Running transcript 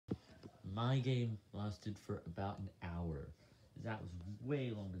My game lasted for about an hour. That was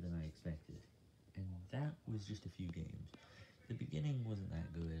way longer than I expected. And that was just a few games. The beginning wasn't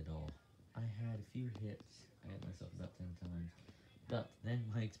that good at all. I had a few hits, I hit myself about 10 times, but then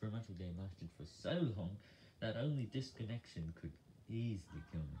my experimental game lasted for so long that only disconnection could easily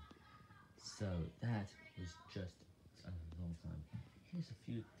kill me. So that was just a long time. Here's a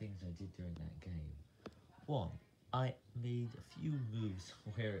few things I did during that game. One, I made a few moves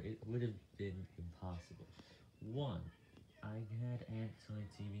where it would have been impossible. One, I had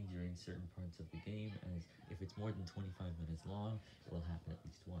anti-teaming during certain parts of the game, as if it's more than 25 minutes long, it will happen at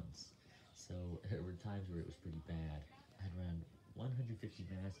least once. So there were times where it was pretty bad. I had around 150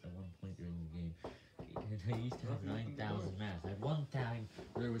 mass at one point during the game, and I used to have 9,000 mass. I had one time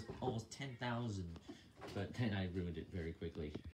where there was almost 10,000, but then I ruined it very quickly.